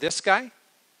father of this guy.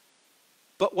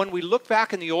 But when we look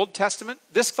back in the Old Testament,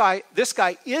 this guy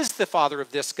is the father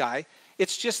of this guy.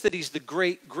 It's just that he's the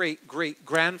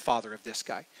great-great-great-grandfather of this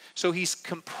guy. So he's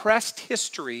compressed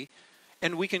history,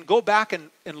 and we can go back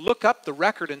and look up the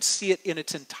record and see it in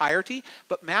its entirety.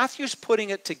 But Matthew's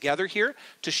putting it together here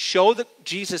to show that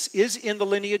Jesus is in the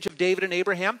lineage of David and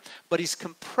Abraham, but he's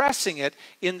compressing it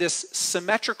in this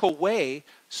symmetrical way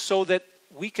so that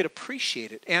we could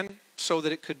appreciate it and so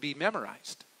that it could be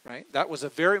memorized. Right? That was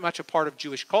very much a part of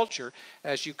Jewish culture,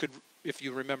 as you could, if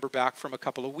you remember back from a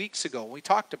couple of weeks ago. We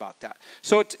talked about that.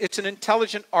 So it's an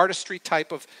intelligent artistry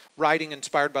type of writing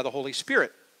inspired by the Holy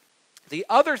Spirit. The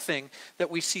other thing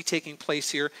that we see taking place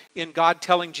here in God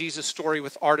telling Jesus' story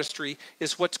with artistry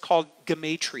is what's called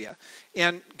gematria.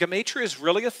 And gematria is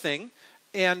really a thing,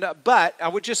 but I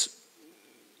would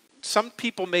some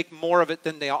people make more of it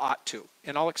than they ought to.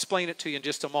 And I'll explain it to you in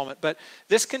just a moment. But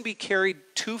this can be carried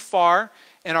too far,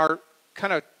 and our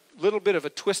kind of little bit of a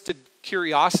twisted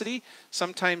curiosity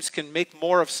sometimes can make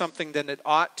more of something than it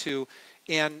ought to.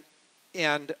 And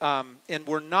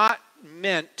we're not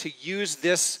meant to use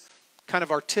this kind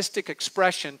of artistic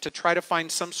expression to try to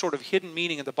find some sort of hidden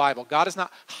meaning in the Bible. God is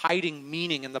not hiding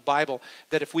meaning in the Bible,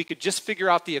 that if we could just figure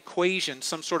out the equation,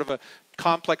 some sort of a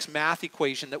complex math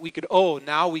equation, that we could,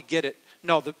 now we get it.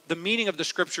 No, the meaning of the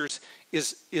scriptures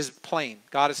is plain.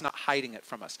 God is not hiding it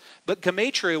from us. But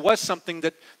gematria was something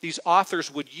that these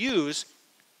authors would use.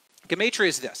 Gematria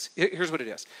is this. Here's what it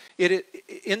is.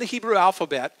 In the Hebrew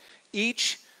alphabet,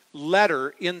 each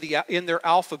letter in their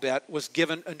alphabet was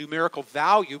given a numerical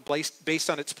value based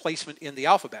on its placement in the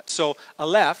alphabet. So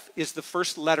Aleph is the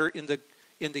first letter in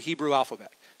the Hebrew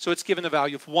alphabet. So it's given the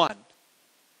value of 1.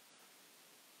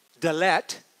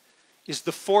 Dalet is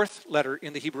the fourth letter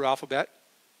in the Hebrew alphabet.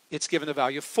 It's given the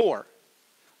value of 4.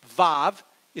 Vav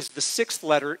is the sixth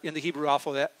letter in the Hebrew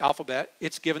alphabet.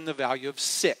 It's given the value of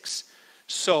 6.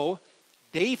 So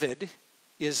David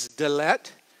is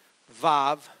Dalet,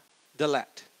 Vav,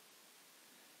 Dalet.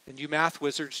 And you math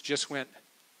wizards just went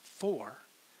 4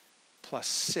 plus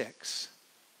 6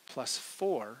 plus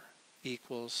 4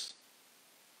 equals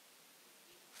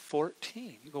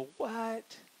 14. You go,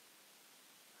 what?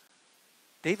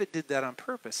 David did that on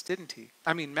purpose, didn't he?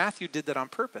 Matthew did that on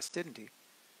purpose, didn't he?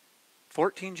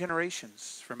 14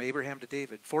 generations from Abraham to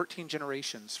David. 14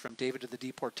 generations from David to the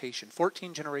deportation.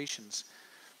 14 generations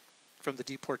from the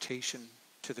deportation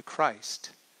to the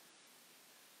Christ.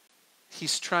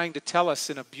 He's trying to tell us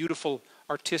in a beautiful,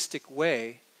 artistic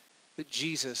way that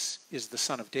Jesus is the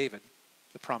Son of David,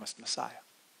 the promised Messiah.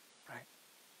 Right?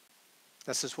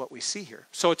 This is what we see here.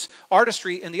 So it's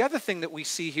artistry. And the other thing that we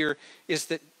see here is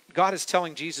that God is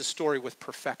telling Jesus' story with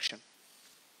perfection.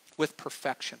 With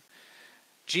perfection.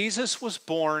 Jesus was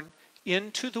born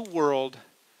into the world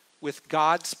with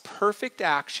God's perfect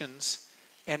actions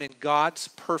and in God's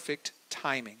perfect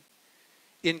timing.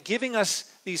 In giving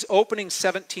us these opening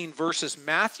 17 verses,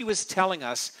 Matthew is telling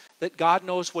us that God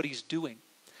knows what he's doing.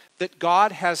 That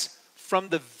God has, from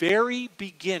the very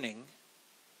beginning,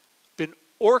 been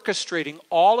orchestrating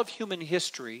all of human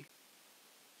history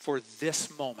for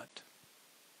this moment.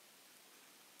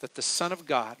 That the Son of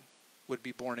God would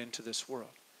be born into this world.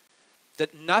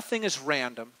 That nothing is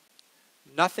random,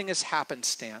 nothing is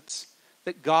happenstance.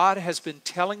 That God has been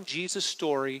telling Jesus'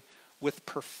 story with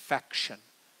perfection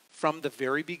from the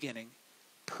very beginning,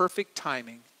 perfect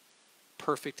timing,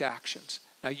 perfect actions.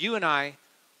 Now you and I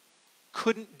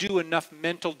couldn't do enough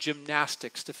mental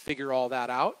gymnastics to figure all that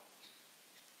out,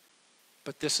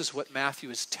 but this is what Matthew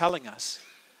is telling us,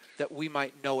 that we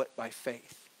might know it by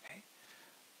faith. Okay?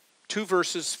 Two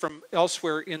verses from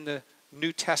elsewhere in the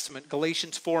New Testament,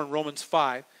 Galatians 4 and Romans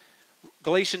 5.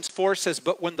 Galatians 4 says,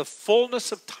 "But when the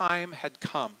fullness of time had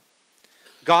come,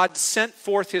 God sent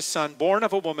forth his Son, born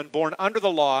of a woman, born under the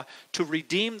law, to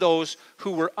redeem those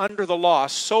who were under the law,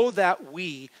 so that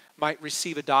we might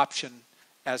receive adoption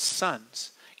as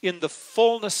sons." In the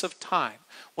fullness of time,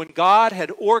 when God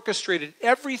had orchestrated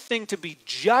everything to be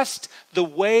just the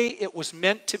way it was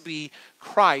meant to be,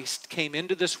 Christ came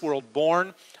into this world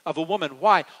born of a woman.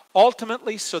 Why?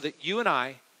 Ultimately, so that you and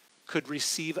I could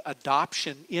receive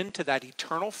adoption into that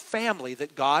eternal family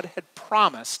that God had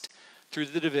promised through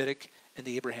the Davidic and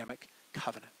the Abrahamic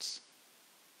covenants.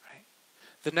 Right?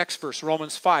 The next verse,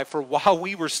 Romans 5, "For while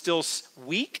we were still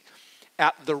weak,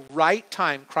 at the right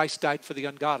time Christ died for the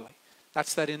ungodly."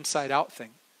 That's that inside out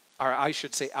thing. Or I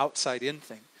should say outside in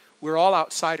thing. We're all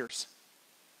outsiders.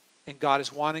 And God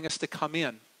is wanting us to come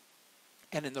in.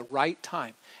 And in the right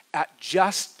time, at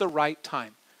just the right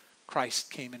time, Christ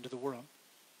came into the world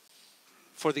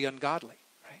for the ungodly.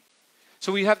 Right?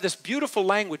 So we have this beautiful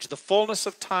language, the fullness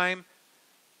of time,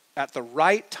 at the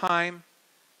right time.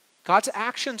 God's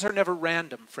actions are never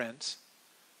random, friends.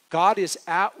 God is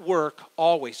at work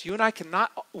always. You and I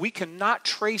cannot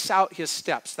trace out his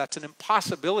steps. That's an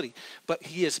impossibility. But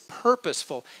he is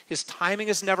purposeful. His timing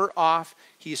is never off.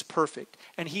 He is perfect.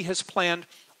 And he has planned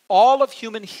all of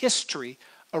human history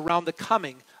around the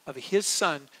coming of his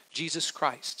Son, Jesus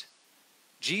Christ.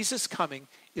 Jesus' coming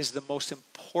is the most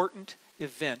important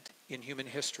event in human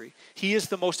history. He is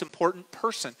the most important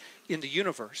person in the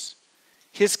universe.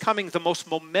 His coming, the most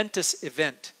momentous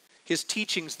event. His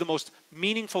teachings, the most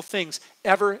meaningful things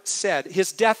ever said.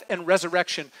 His death and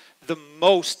resurrection, the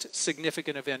most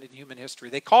significant event in human history.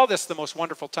 They call this the most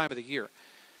wonderful time of the year.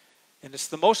 And it's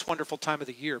the most wonderful time of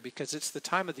the year because it's the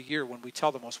time of the year when we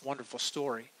tell the most wonderful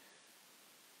story.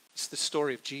 It's the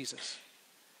story of Jesus.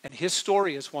 And his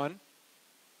story is one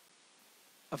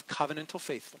of covenantal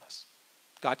faithfulness.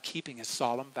 God keeping his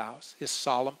solemn vows, his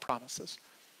solemn promises.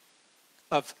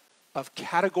 Of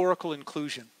categorical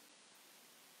inclusion.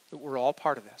 That we're all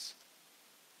part of this.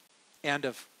 And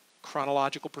of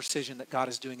chronological precision that God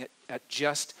is doing it at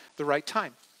just the right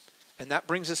time. And that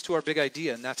brings us to our big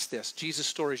idea, and that's this. Jesus'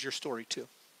 story is your story too.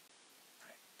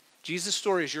 Jesus'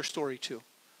 story is your story too.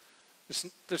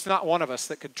 There's not one of us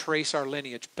that could trace our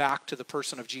lineage back to the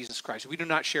person of Jesus Christ. We do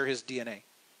not share his DNA.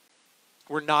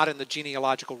 We're not in the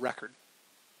genealogical record.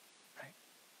 Right?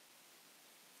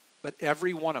 But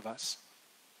every one of us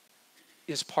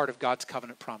is part of God's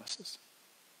covenant promises.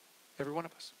 Every one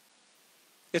of us.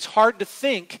 It's hard to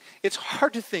think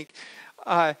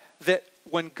that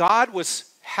when God was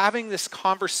having this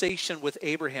conversation with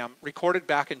Abraham, recorded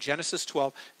back in Genesis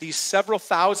 12, these several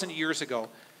thousand years ago,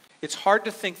 it's hard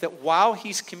to think that while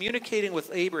he's communicating with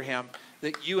Abraham,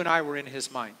 that you and I were in his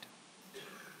mind.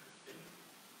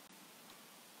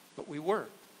 But we were.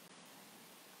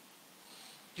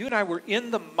 You and I were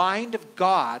in the mind of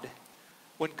God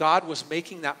when God was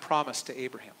making that promise to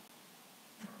Abraham.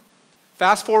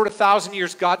 Fast forward 1,000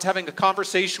 years, God's having a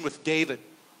conversation with David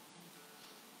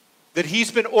that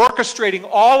he's been orchestrating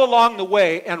all along the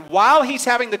way, and while he's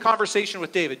having the conversation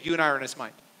with David, you and I are in his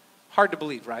mind. Hard to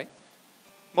believe, right?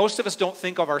 Most of us don't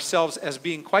think of ourselves as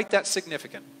being quite that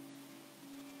significant.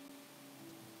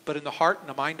 But in the heart and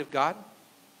the mind of God,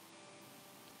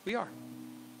 we are.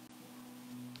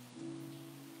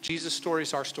 Jesus' story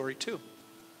is our story too.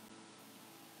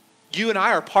 You and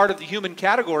I are part of the human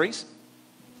categories.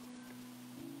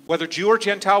 Whether Jew or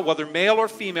Gentile, whether male or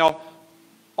female,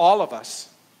 all of us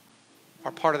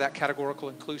are part of that categorical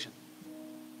inclusion.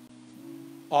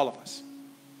 All of us.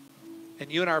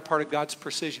 And you and I are part of God's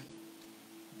precision.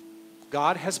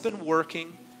 God has been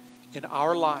working in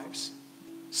our lives.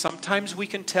 Sometimes we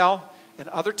can tell, and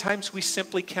other times we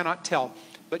simply cannot tell.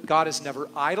 But God is never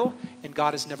idle, and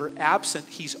God is never absent.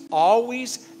 He's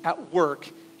always at work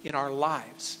in our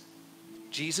lives.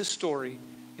 Jesus' story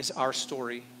is our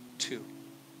story too.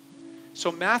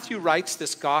 So Matthew writes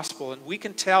this gospel, and we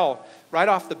can tell right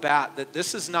off the bat that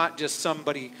this is not just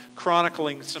somebody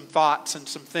chronicling some thoughts and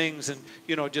some things and,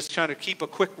 just trying to keep a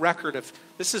quick record of.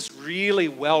 This is really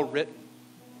well written.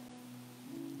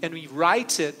 And he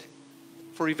writes it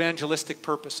for evangelistic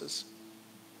purposes.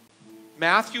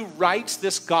 Matthew writes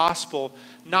this gospel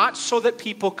not so that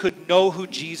people could know who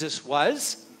Jesus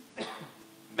was.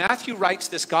 Matthew writes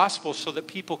this gospel so that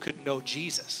people could know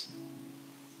Jesus.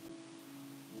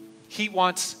 He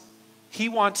wants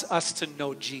us to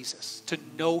know Jesus, to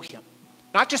know him.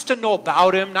 Not just to know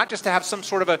about him, not just to have some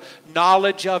sort of a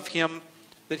knowledge of him,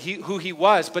 who he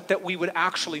was, but that we would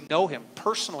actually know him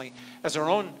personally as our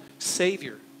own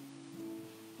Savior,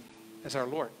 as our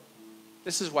Lord.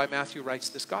 This is why Matthew writes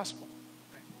this gospel.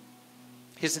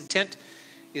 His intent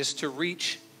is to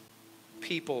reach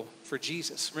people for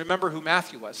Jesus. Remember who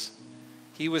Matthew was.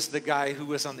 He was the guy who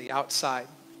was on the outside,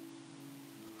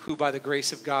 who by the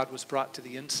grace of God was brought to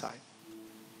the inside.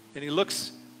 And he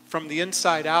looks from the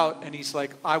inside out and he's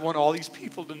like, I want all these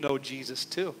people to know Jesus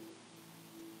too.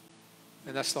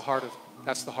 And that's the heart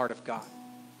of God,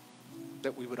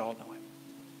 that we would all know him.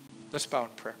 Let's bow in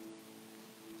prayer.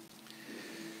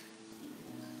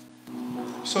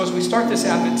 So as we start this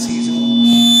Advent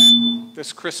season,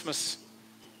 this Christmas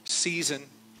season,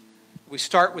 we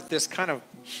start with this kind of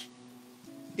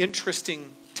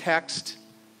interesting text,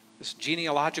 this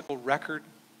genealogical record.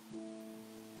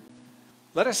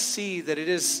 Let us see that it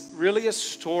is really a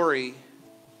story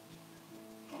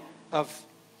of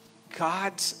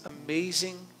God's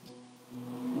amazing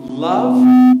love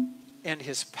and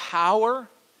his power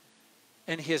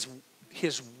and his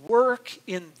work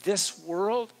in this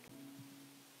world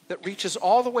that reaches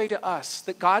all the way to us,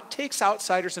 that God takes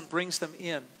outsiders and brings them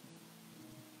in.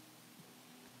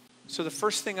 So the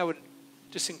first thing I would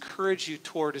just encourage you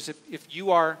toward is if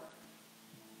you're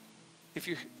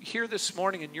here this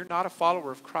morning and you're not a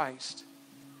follower of Christ,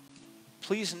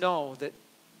 please know that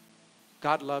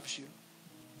God loves you.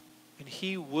 And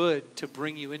he would to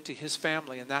bring you into his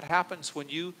family. And that happens when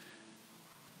you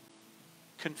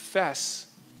confess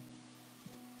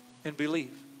and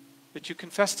believe. That you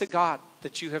confess to God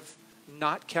that you have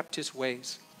not kept his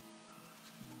ways.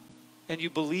 And you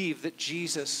believe that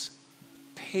Jesus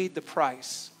paid the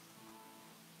price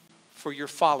for your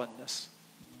fallenness.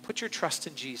 Put your trust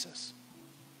in Jesus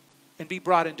and be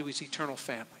brought into his eternal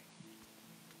family.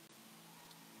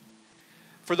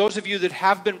 For those of you that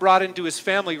have been brought into his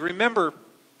family, remember,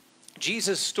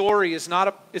 Jesus' story is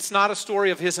not a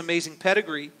story of his amazing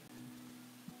pedigree.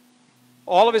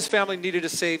 All of his family needed a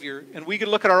Savior, and we can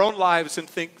look at our own lives and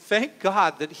think, thank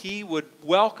God that he would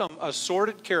welcome a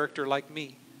sordid character like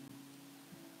me.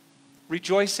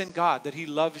 Rejoice in God that he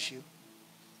loves you.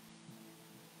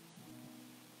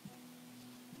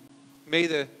 May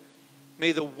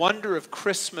the wonder of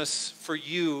Christmas for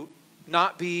you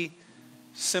not be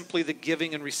simply the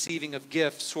giving and receiving of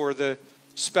gifts or the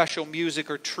special music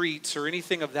or treats or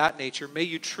anything of that nature. May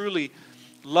you truly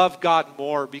love God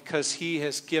more because he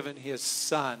has given his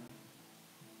Son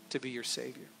to be your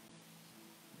Savior.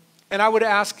 And I would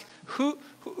ask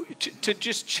to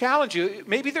just challenge you.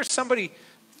 Maybe there's somebody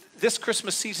this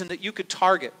Christmas season that you could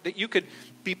target, that you could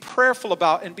be prayerful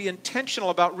about and be intentional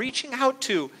about reaching out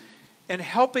to and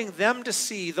helping them to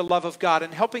see the love of God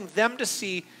and helping them to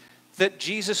see that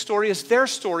Jesus' story is their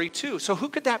story too. So who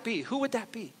could that be? Who would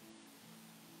that be?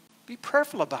 Be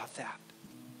prayerful about that.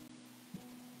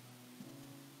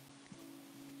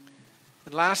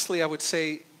 And lastly, I would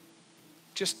say,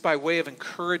 just by way of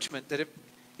encouragement, that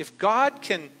if God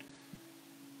can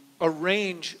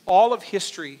arrange all of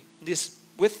history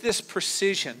with this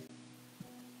precision,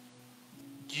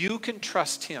 you can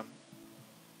trust him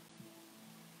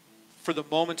for the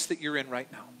moments that you're in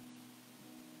right now.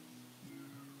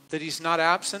 That he's not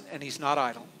absent and he's not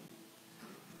idle.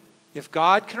 If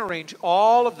God can arrange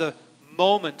all of the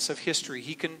moments of history,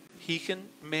 he can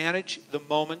manage the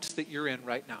moments that you're in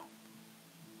right now.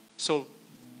 So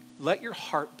let your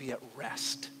heart be at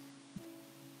rest.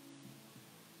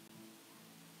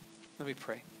 Let me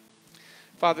pray.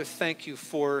 Father, thank you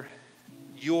for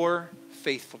your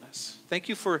faithfulness. Thank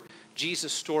you for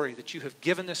Jesus' story, that you have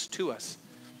given this to us.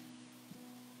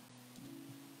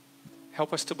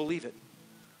 Help us to believe it.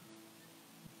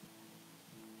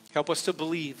 Help us to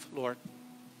believe, Lord,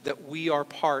 that we are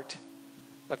part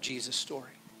of Jesus'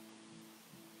 story.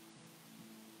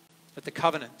 That the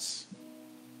covenants,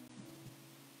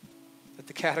 that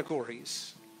the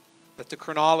categories, that the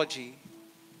chronology,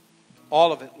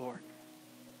 all of it, Lord,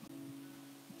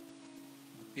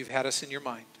 you've had us in your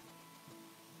mind.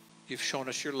 You've shown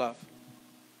us your love.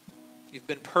 You've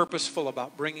been purposeful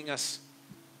about bringing us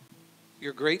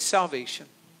your great salvation.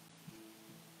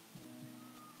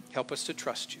 Help us to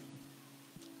trust you.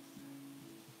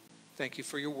 Thank you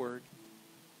for your word.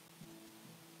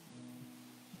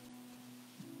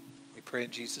 We pray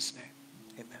in Jesus' name.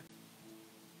 Amen.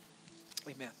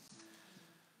 Amen.